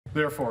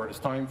Therefore, it is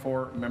time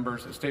for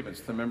members' statements.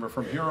 The member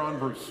from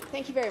Huron-Bruce.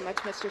 Thank you very much,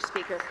 Mr.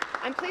 Speaker.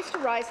 I'm pleased to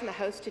rise in the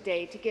House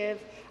today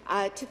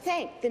to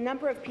thank the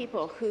number of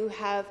people who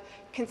have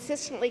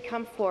consistently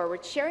come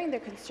forward, sharing their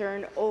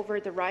concern over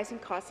the rising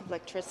cost of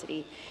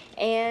electricity.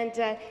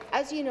 And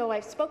as you know,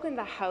 I've spoken to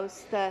the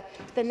House.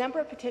 The number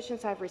of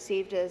petitions I've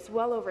received is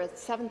well over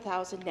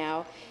 7,000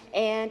 now,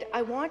 and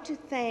I want to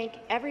thank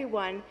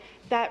everyone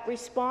that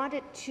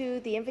responded to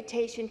the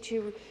invitation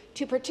to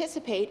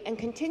participate and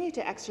continue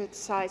to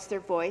exercise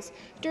their voice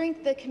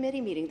during the committee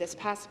meeting this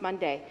past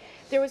Monday.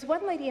 There was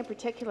one lady in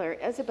particular,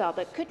 Isabel,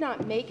 that could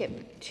not make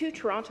it to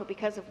Toronto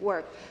because of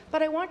work,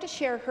 but I want to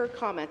share her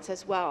comments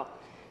as well.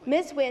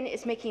 Ms. Wynne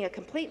is making a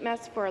complete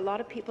mess for a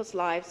lot of people's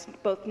lives,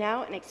 both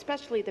now and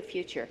especially the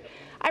future.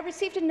 I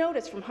received a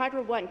notice from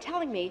Hydro One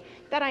telling me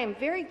that I am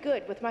very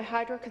good with my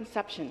hydro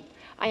consumption.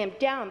 I am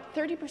down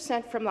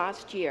 30% from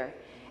last year,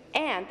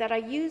 and that I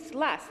use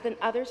less than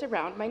others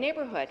around my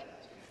neighbourhood.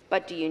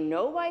 But do you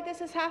know why this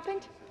has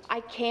happened?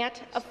 I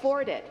can't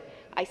afford it.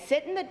 I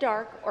sit in the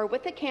dark or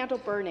with the candle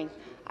burning.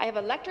 I have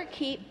electric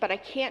heat, but I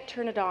can't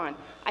turn it on.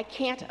 I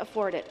can't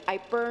afford it. I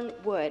burn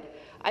wood.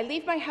 I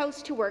leave my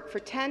house to work for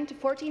 10 to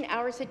 14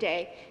 hours a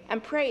day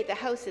and pray the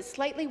house is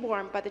slightly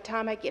warm by the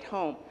time I get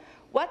home.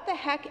 What the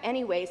heck,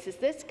 anyways, is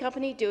this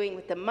company doing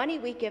with the money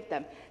we give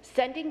them?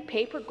 Sending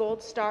paper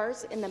gold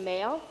stars in the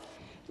mail?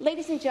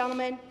 Ladies and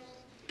gentlemen,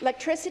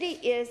 electricity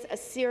is a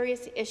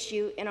serious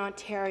issue in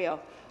Ontario.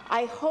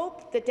 I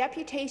hope the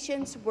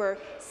deputations were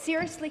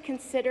seriously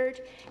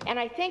considered, and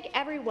I thank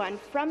everyone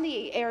from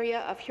the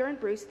area of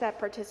Huron-Bruce that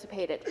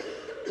participated.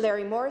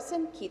 Larry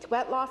Morrison, Keith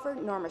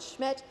Wetlaufer, Norma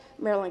Schmidt,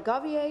 Marilyn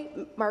Gauthier,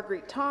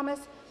 Marguerite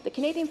Thomas, the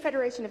Canadian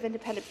Federation of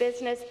Independent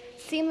Business,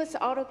 Seamless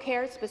Auto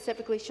Care,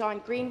 specifically Sean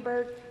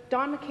Greenberg,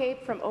 Don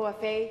McCabe from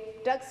OFA,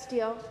 Doug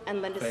Steele,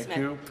 and Linda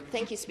Smith.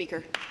 Thank you,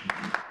 Speaker.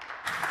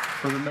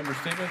 Further member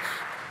statements?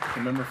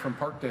 The member from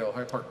Parkdale,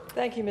 High Park.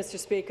 Thank you, Mr.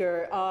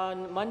 Speaker.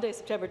 On Monday,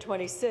 September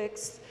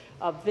 26th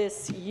of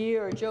this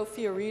year, Joe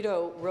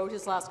Fiorito wrote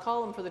his last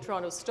column for the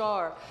Toronto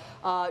Star.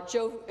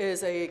 Joe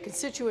is a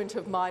constituent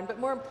of mine, but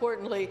more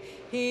importantly,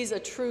 he's a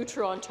true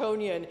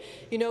Torontonian.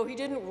 You know, he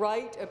didn't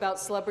write about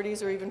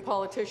celebrities or even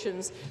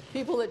politicians.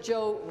 People that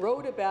Joe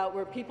wrote about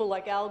were people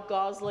like Al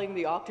Gosling,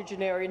 the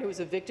octogenarian who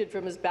was evicted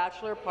from his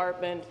bachelor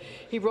apartment.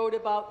 He wrote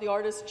about the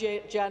artist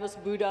Janis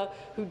Buddha,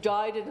 who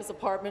died in his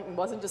apartment and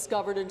wasn't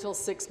discovered until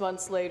 6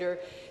 months later.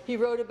 He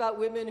wrote about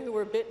women who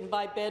were bitten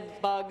by bed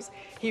bugs.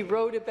 He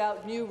wrote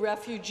about new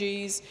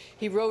refugees.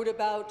 He wrote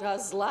about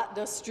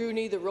Zlatna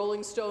Struni, the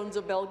Rolling Stones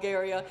of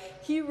Bulgaria.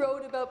 He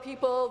wrote about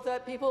people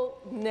that people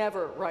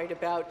never write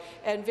about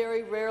and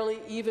very rarely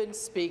even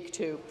speak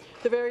to.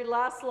 The very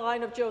last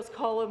line of Joe's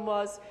column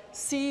was,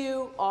 "See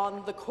you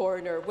on the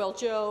corner." Well,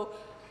 Joe,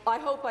 I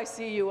hope I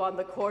see you on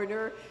the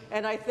corner,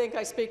 and I think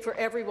I speak for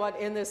everyone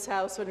in this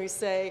House when we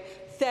say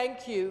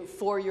thank you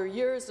for your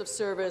years of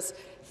service.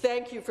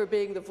 Thank you for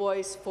being the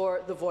voice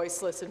for the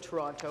voiceless in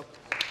Toronto.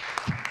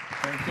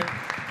 Thank you.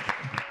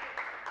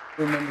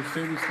 The member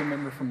statements, the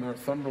member from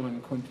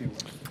Northumberland, Quinte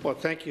West. Well,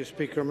 thank you,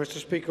 Speaker. Mr.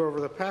 Speaker, over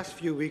the past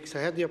few weeks, I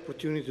had the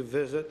opportunity to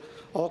visit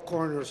all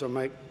corners of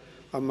my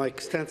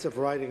extensive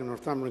riding in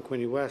Northumberland,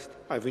 Quinte West.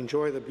 I've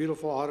enjoyed the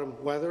beautiful autumn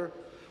weather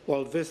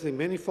while visiting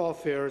many fall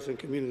fairs and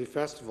community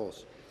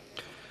festivals.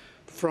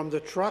 From the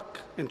truck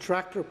and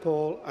tractor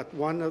pull at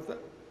one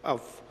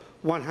of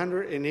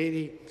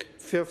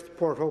 185th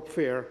Port Hope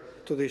Fair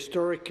to the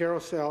historic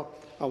carousel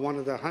at one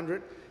of the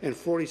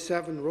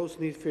 147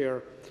 Roseneath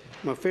Fair,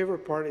 my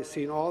favourite part is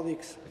seeing all the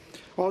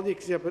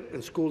exhibit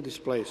and school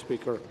displays,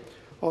 Speaker.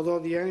 Although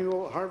the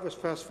annual Harvest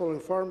Festival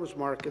and Farmers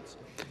Markets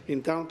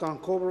in downtown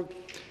Cobourg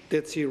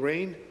did see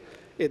rain,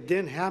 it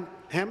didn't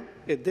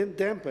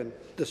dampen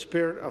the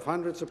spirit of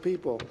hundreds of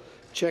people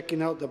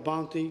checking out the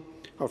bounty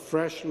of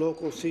fresh,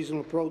 local,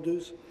 seasonal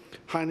produce,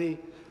 honey,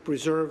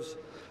 preserves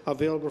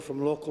available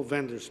from local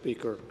vendors,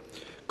 Speaker.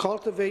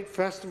 Cultivate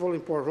Festival in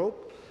Port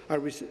Hope, a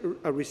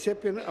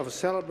recipient of a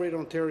Celebrate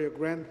Ontario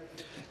grant,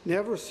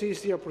 never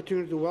seized the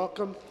opportunity to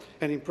welcome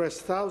and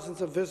impress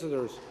thousands of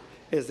visitors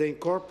as they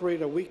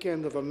incorporate a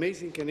weekend of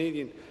amazing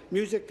Canadian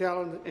music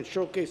talent and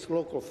showcase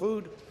local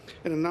food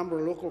and a number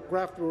of local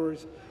craft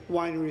breweries,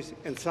 wineries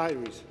and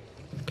cideries.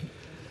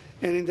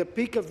 And in the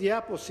peak of the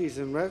apple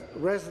season,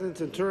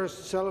 residents and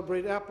tourists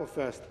celebrate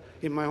Applefest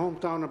in my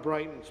hometown of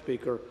Brighton,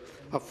 Speaker,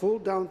 a full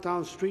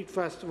downtown street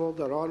festival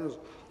that honours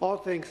all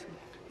things,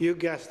 you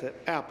guessed it,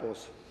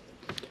 apples.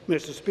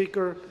 Mr.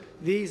 Speaker,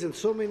 these and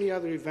so many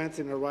other events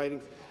in our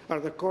ridings are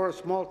the core of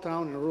small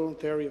town and rural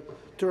Ontario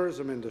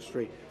tourism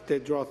industry. They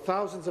draw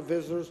thousands of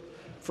visitors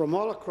from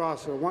all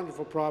across our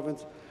wonderful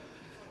province.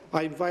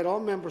 I invite all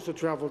members to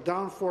travel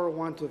down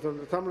 401 to the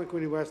Northumberland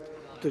Quinte West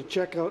to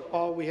check out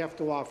all we have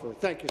to offer.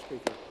 Thank you,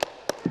 Speaker.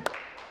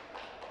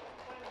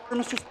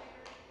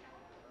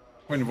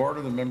 Point of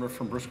order, the member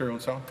from Bruce Grey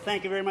South.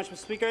 Thank you very much, Mr.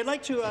 Speaker. I'd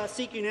like to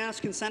seek unanimous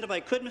consent, if I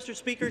could, Mr.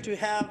 Speaker, to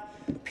have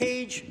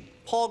Page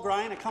Paul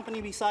Gryan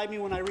accompany beside me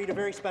when I read a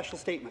very special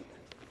statement.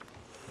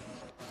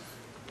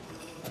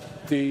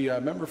 The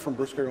member from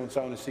Bruce Grey Owen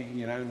Sound is seeking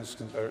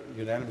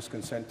unanimous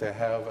consent to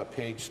have a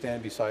page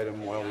stand beside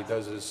him while he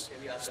does his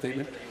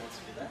statement.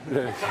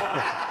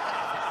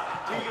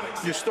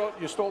 You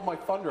stole my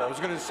thunder. I was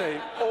going to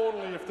say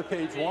only if the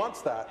page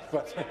wants that,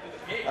 but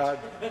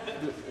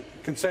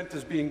consent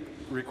is being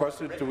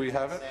requested. Do we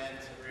have it?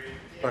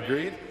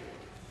 Agreed.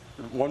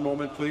 One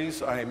moment,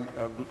 please. I'm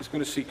just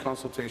going to seek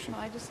consultation.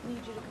 I just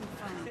need you to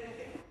confirm.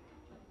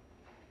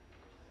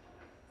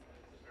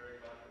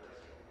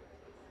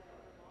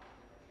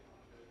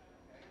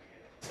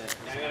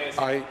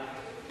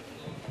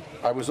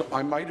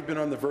 I might have been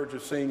on the verge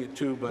of saying it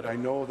too, but I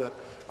know that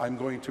I'm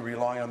going to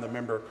rely on the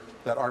member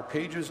that our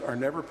pages are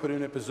never put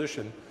in a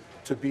position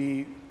to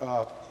be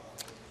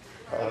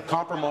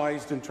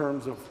compromised in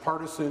terms of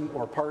partisan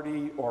or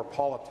party or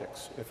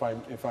politics. If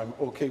I'm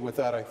okay with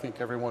that, I think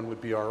everyone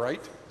would be all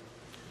right.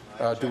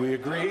 Do we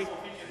agree?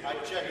 I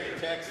check the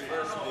text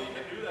first.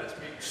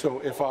 So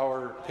if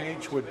our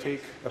page would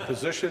take a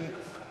position,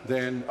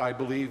 then I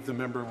believe the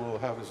member will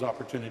have his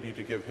opportunity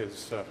to give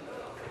his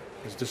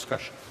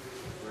discussion.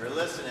 We're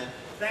listening.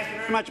 Thank you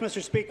very much,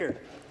 Mr. Speaker.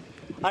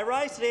 I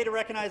rise today to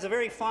recognize a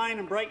very fine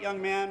and bright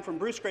young man from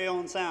Bruce Grey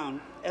Owen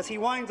Sound as he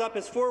winds up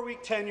his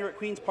 4-week tenure at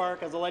Queen's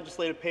Park as a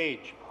legislative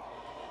page.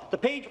 The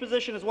page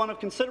position is one of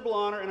considerable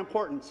honour and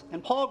importance,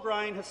 and Paul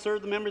Grine has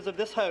served the members of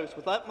this House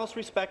with utmost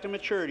respect and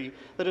maturity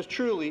that is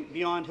truly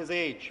beyond his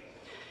age.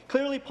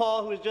 Clearly,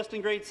 Paul, who is just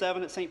in grade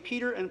 7 at St.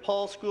 Peter and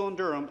Paul School in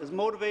Durham, is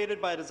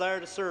motivated by a desire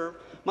to serve,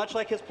 much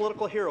like his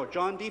political hero,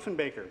 John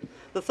Diefenbaker,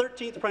 the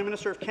 13th Prime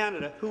Minister of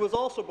Canada, who was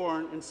also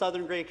born in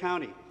southern Grey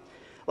County.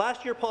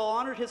 Last year, Paul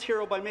honoured his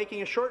hero by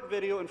making a short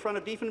video in front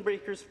of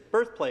Diefenbaker's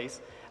birthplace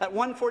at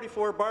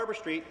 144 Barber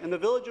Street in the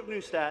village of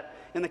Neustadt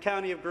in the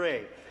county of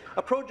Grey,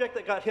 a project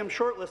that got him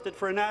shortlisted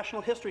for a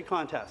national history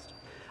contest.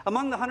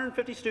 Among the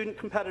 150 student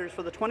competitors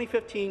for the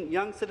 2015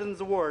 Young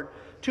Citizens Award,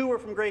 2 were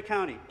from Grey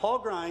County, Paul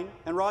Grine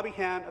and Robbie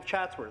Han of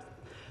Chatsworth.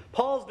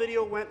 Paul's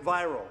video went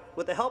viral.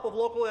 With the help of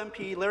local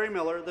MP Larry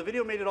Miller, the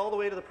video made it all the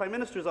way to the Prime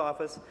Minister's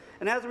office,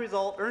 and as a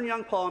result, earned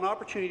young Paul an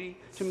opportunity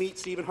to meet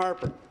Stephen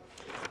Harper.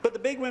 But the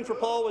big win for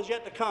Paul was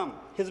yet to come.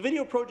 His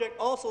video project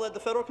also led the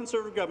federal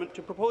Conservative government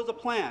to propose a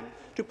plan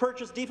to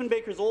purchase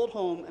Diefenbaker's old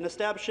home and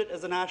establish it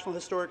as a National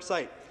Historic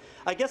Site.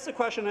 I guess the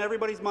question in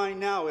everybody's mind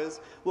now is,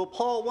 will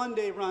Paul one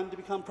day run to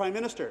become Prime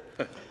Minister?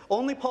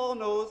 Only Paul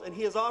knows, and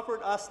he has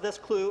offered us this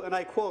clue, and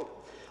I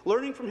quote,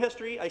 "Learning from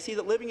history, I see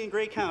that living in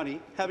Grey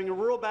County, having a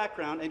rural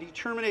background and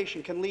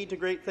determination can lead to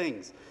great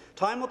things.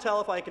 Time will tell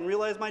if I can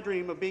realize my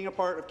dream of being a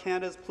part of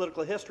Canada's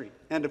political history."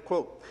 End of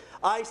quote.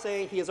 I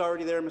say he is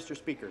already there, Mr.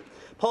 Speaker.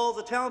 Paul is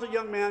a talented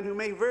young man who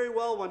may very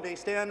well one day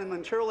stand in the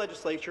Ontario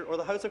Legislature or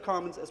the House of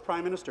Commons as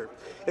Prime Minister.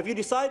 If you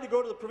decide to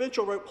go to the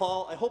provincial route,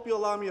 Paul, I hope you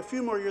allow me a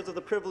few more years of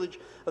the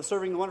privilege of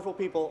serving the wonderful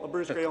people of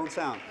Bruce Grey Owen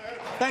Sound.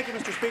 Thank you,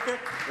 Mr. Speaker.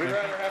 We'd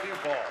rather have you,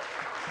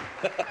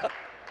 Paul.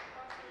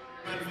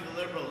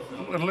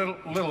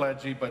 A little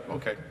edgy, but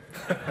okay.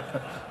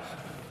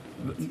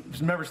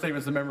 Member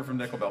statements. The member from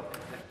Nickel Belt.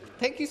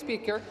 Thank you,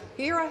 Speaker.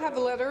 Here I have a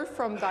letter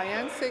from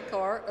Diane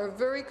Sekar, a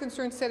very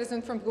concerned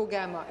citizen from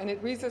Gogama, and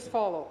it reads as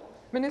follows.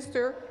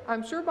 Minister,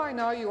 I'm sure by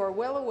now you are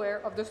well aware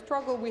of the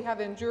struggle we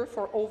have endured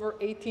for over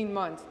 18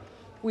 months.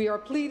 We are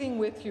pleading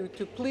with you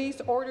to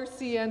please order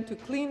CN to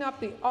clean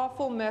up the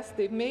awful mess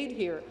they've made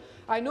here.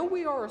 I know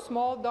we are a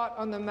small dot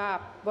on the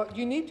map, but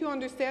you need to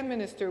understand,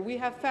 Minister, we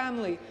have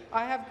family.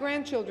 I have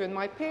grandchildren,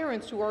 my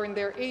parents who are in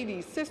their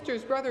 80s,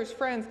 sisters, brothers,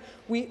 friends.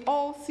 We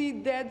all see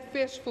dead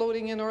fish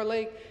floating in our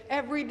lake.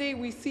 Every day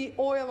we see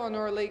oil on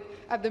our lake.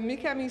 At the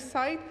Mikami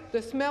site,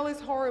 the smell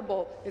is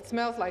horrible. It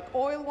smells like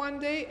oil one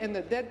day and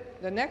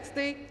the next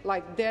day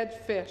like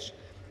dead fish.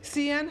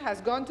 CN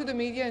has gone to the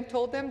media and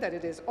told them that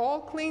it is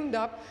all cleaned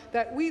up,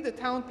 that we, the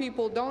town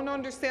people, don't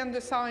understand the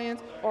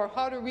science or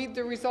how to read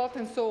the result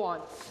and so on.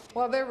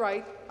 Well, they're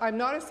right. I'm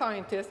not a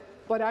scientist,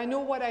 but I know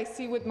what I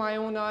see with my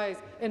own eyes,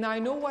 and I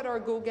know what our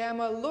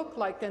Gogama looked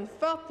like and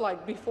felt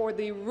like before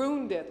they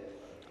ruined it.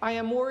 I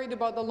am worried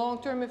about the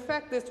long-term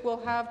effect this will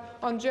have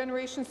on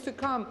generations to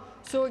come.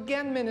 So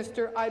again,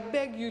 Minister, I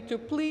beg you to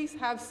please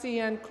have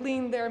CN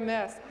clean their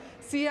mess.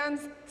 CN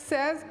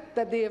says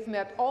that they have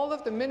met all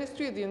of the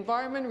Ministry of the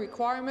Environment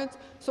requirements,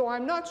 so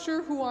I'm not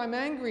sure who I'm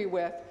angry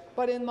with,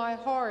 but in my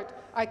heart,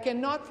 I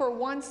cannot for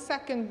 1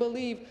 second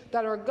believe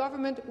that our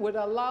government would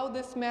allow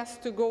this mess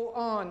to go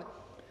on.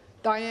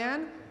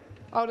 Diane,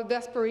 out of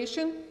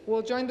desperation,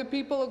 will join the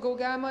people of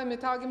Gogama and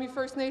Mitagami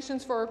First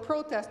Nations for a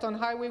protest on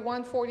Highway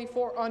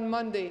 144 on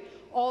Monday.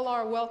 All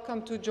are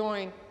welcome to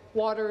join.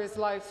 Water is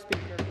life,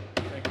 Speaker.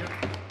 Thank you.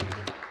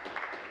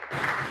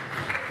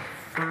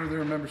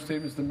 Further member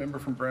statements. The member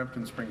from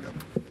Brampton Springdale.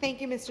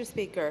 Thank you, Mr.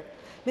 Speaker.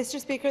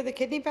 Mr. Speaker, the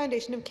Kidney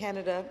Foundation of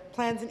Canada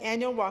plans an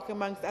annual walk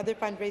amongst other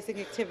fundraising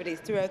activities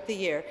throughout the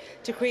year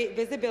to create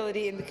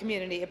visibility in the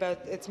community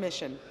about its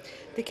mission.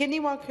 The Kidney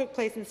Walk took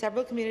place in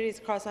several communities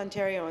across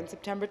Ontario on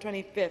September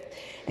 25th,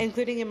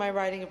 including in my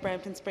riding of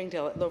Brampton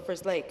Springdale at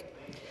Loafers Lake.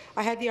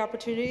 I had the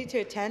opportunity to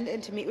attend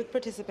and to meet with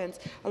participants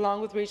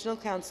along with Regional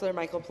Councillor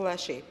Michael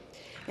Pileshi.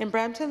 In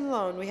Brampton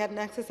alone, we had an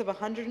excess of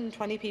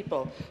 120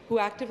 people who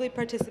actively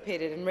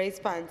participated and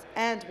raised funds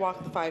and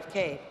walked the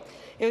 5K.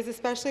 It was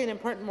especially an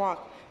important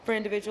walk for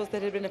individuals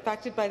that had been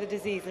affected by the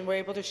disease and were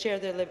able to share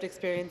their lived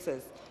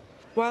experiences.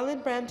 While in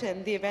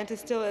Brampton, the event is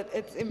still at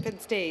its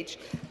infant stage,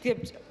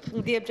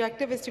 the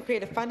objective is to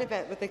create a fun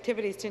event with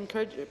activities to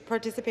encourage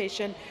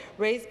participation,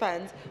 raise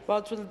funds,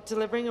 while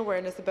delivering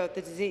awareness about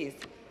the disease.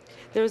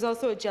 There was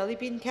also a jelly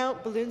bean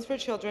count, balloons for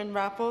children,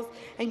 raffles,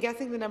 and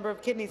guessing the number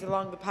of kidneys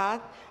along the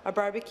path, a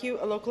barbecue,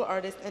 a local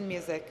artist, and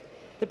music.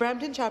 The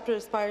Brampton chapter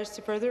aspires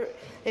to further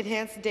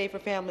enhance the day for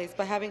families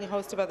by having a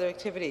host of other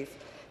activities.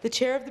 The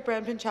chair of the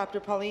Brampton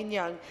chapter, Pauline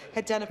Young,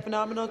 had done a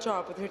phenomenal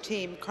job with her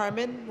team,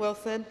 Carmen,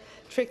 Wilson,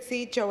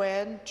 Trixie,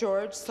 Joanne,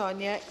 George,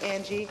 Sonia,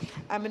 Angie,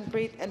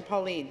 Amanpreet, and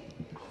Pauline.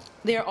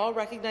 They are all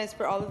recognized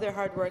for all of their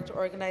hard work to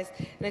organize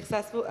a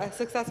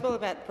successful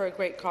event for a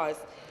great cause.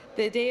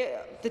 The day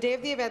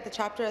of the event, the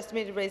chapter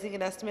estimated raising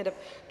an estimate of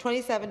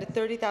 $27,000 to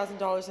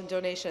 $30,000 in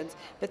donations,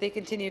 but they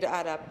continue to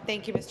add up.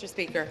 Thank you, Mr.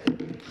 Speaker.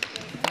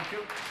 Thank you.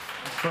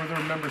 Further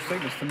member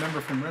statements. The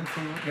member from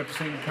Renfrew,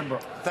 Nipissing,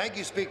 Pembroke. Thank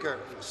you, Speaker.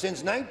 Since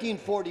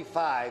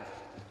 1945,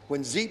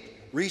 when ZEEP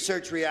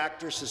research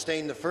reactors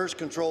sustained the first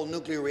controlled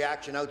nuclear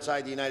reaction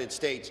outside the United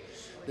States,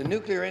 the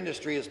nuclear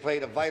industry has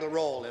played a vital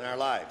role in our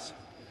lives.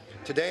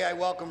 Today, I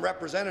welcome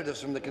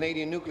representatives from the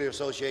Canadian Nuclear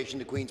Association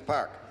to Queen's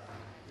Park.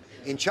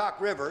 In Chalk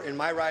River, in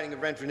my riding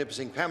of Renfrew,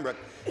 Nipissing, Pembroke,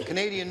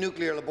 Canadian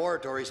nuclear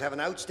laboratories have an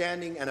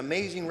outstanding and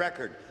amazing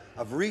record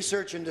of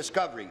research and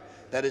discovery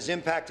that has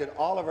impacted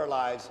all of our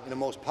lives in a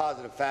most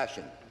positive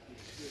fashion.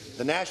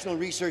 The National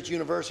Research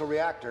Universal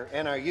Reactor,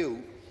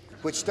 NRU,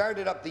 which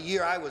started up the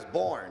year I was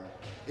born,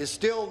 is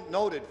still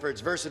noted for its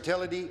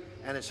versatility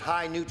and its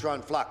high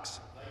neutron flux.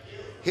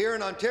 Here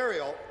in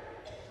Ontario,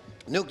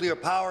 nuclear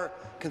power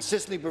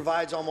consistently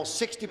provides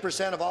almost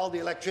 60% of all the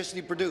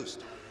electricity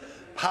produced,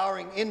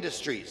 powering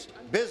industries,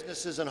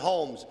 businesses and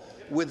homes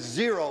with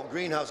zero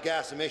greenhouse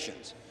gas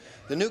emissions.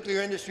 The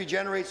nuclear industry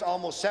generates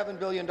almost $7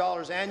 billion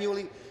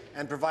annually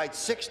and provides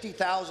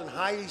 60,000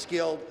 highly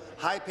skilled,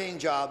 high-paying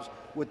jobs,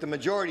 with the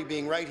majority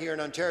being right here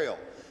in Ontario.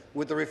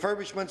 With the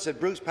refurbishments at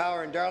Bruce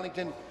Power and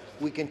Darlington,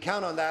 we can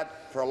count on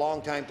that for a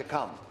long time to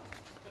come.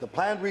 The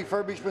planned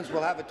refurbishments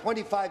will have a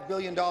 $25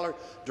 billion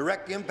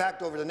direct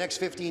impact over the next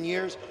 15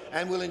 years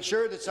and will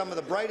ensure that some of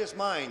the brightest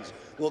minds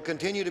will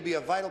continue to be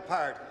a vital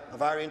part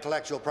of our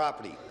intellectual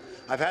property.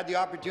 I've had the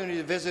opportunity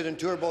to visit and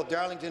tour both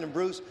Darlington and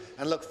Bruce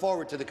and look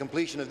forward to the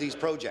completion of these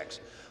projects.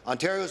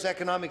 Ontario's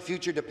economic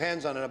future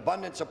depends on an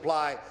abundant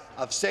supply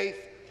of safe,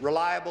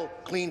 reliable,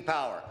 clean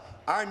power.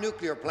 Our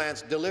nuclear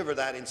plants deliver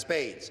that in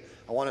spades.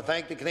 I want to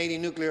thank the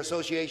Canadian Nuclear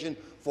Association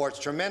for its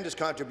tremendous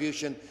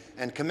contribution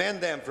and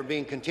commend them for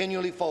being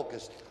continually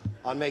focused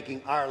on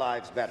making our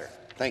lives better.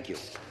 Thank you.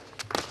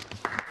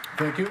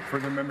 Thank you.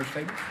 Further member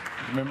statements?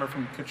 The member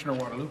from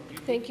Kitchener-Waterloo.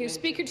 Thank you.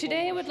 Speaker,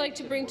 today I would like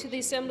to bring to the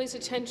Assembly's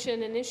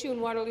attention an issue in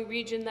Waterloo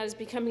Region that is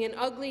becoming an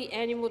ugly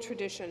annual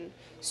tradition.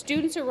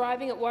 Students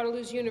arriving at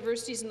Waterloo's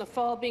universities in the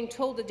fall being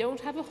told they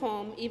don't have a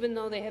home even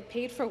though they have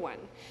paid for one.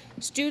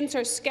 Students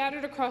are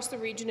scattered across the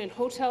region in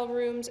hotel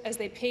rooms as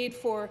they paid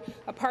for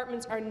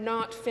apartments are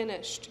not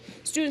finished.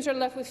 Students are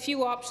left with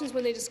few options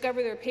when they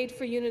discover their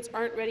paid-for units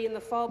aren't ready in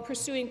the fall.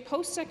 Pursuing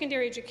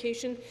post-secondary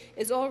education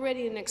is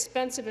already an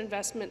expensive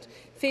investment.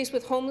 Faced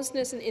with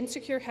homelessness and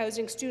insecure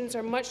housing, students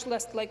are much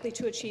less likely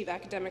to achieve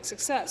academic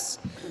success.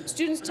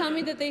 Students tell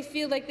me that they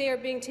feel like they are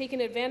being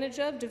taken advantage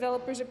of.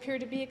 Developers appear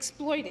to be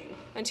exploiting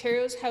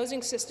Ontario's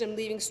housing system,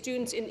 leaving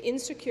students in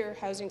insecure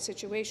housing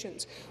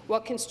situations.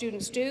 What can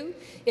students do?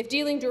 If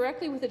dealing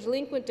directly with a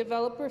delinquent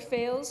developer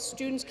fails,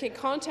 students can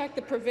contact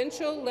the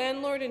provincial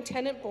landlord and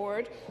tenant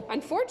board.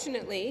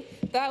 Unfortunately,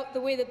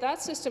 the way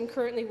that system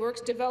currently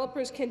works,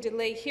 developers can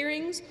delay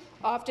hearings,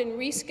 often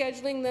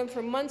rescheduling them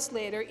for months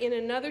later in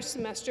another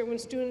semester when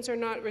students are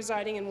not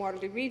residing in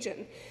Waterloo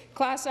Region.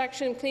 Class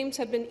action claims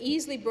have been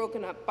easily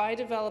broken up by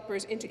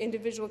developers into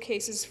individual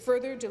cases,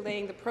 further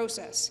delaying the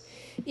process.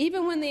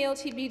 Even when the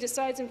LTB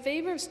decides in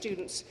favour of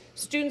students,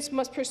 students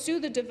must pursue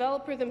the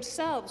developer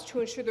themselves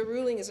to ensure the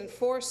ruling is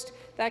enforced.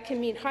 That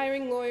can mean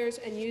hiring lawyers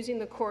and using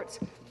the court's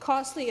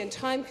costly and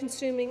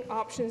time-consuming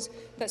options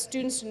that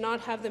students do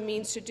not have the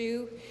means to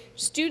do.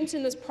 Students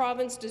in this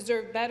province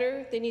deserve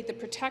better. They need the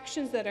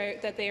protections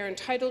that they are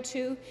entitled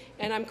to,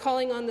 and I'm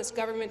calling on this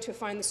government to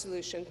find the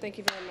solution. Thank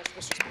you very much,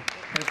 Mr. Speaker.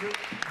 Thank you.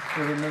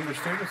 Further member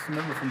statements. The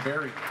member from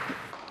Barrie.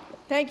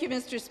 Thank you,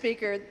 Mr.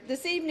 Speaker.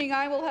 This evening,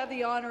 I will have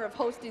the honour of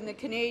hosting the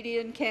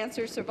Canadian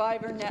Cancer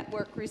Survivor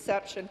Network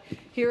reception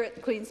here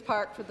at Queen's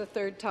Park for the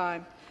third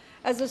time.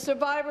 As a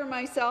survivor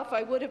myself,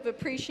 I would have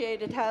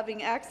appreciated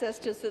having access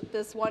to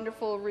this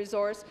wonderful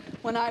resource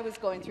when I was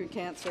going through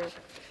cancer.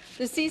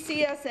 The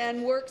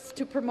CCSN works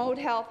to promote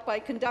health by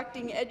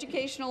conducting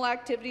educational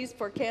activities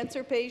for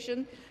cancer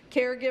patients,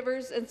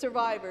 caregivers and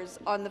survivors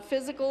on the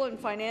physical and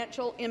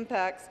financial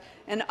impacts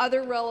and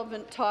other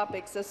relevant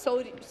topics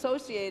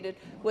associated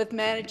with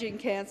managing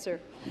cancer.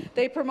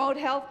 They promote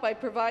health by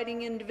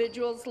providing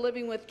individuals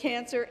living with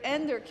cancer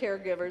and their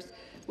caregivers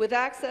with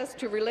access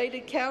to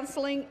related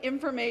counselling,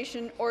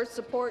 information or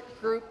support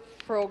group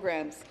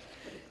programs.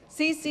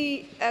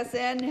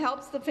 CCSN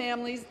helps the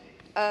families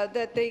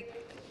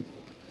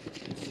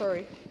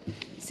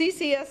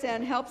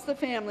CCSN helps the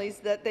families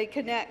that they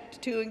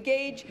connect to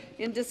engage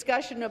in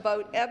discussion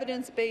about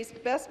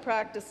evidence-based best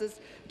practices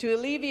to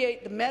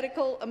alleviate the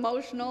medical,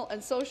 emotional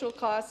and social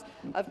costs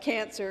of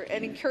cancer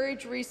and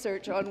encourage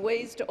research on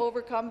ways to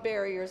overcome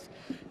barriers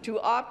to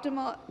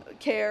optimal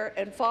care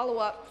and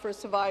follow-up for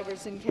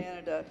survivors in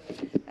Canada.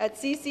 At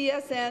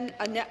CCSN,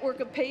 a network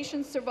of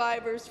patients,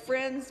 survivors,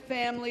 friends,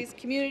 families,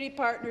 community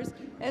partners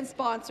and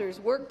sponsors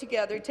work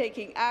together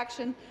taking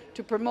action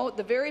to promote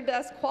the very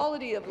best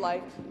quality of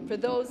life for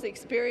those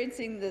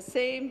experiencing the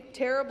same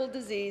terrible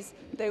disease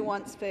they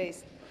once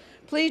faced.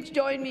 Please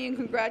join me in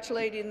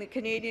congratulating the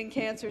Canadian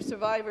Cancer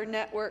Survivor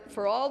Network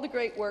for all the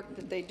great work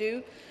that they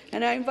do,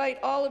 and I invite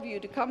all of you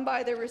to come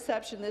by their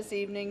reception this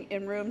evening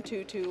in room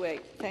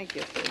 228. Thank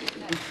you.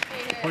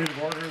 Point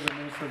of order, the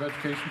Minister of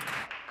Education.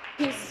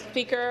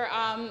 Speaker,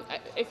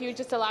 if you would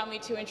just allow me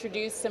to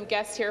introduce some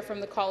guests here from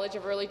the College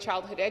of Early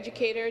Childhood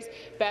Educators,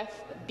 Beth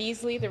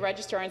Beasley, the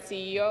Registrar and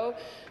CEO,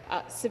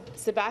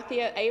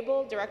 Sabathia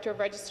Abel, Director of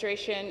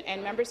Registration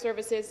and Member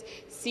Services,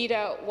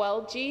 Sita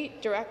Welji,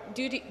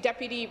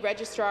 Deputy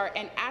Registrar,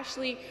 and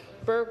Ashley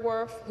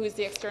Bergwerf, who is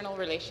the External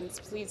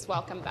Relations. Please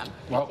welcome them.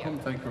 Welcome.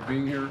 Thank you for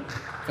being here.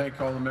 Thank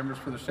all the members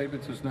for the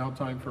statements. It's now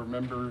time for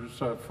members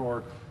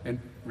for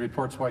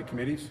reports by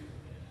committees.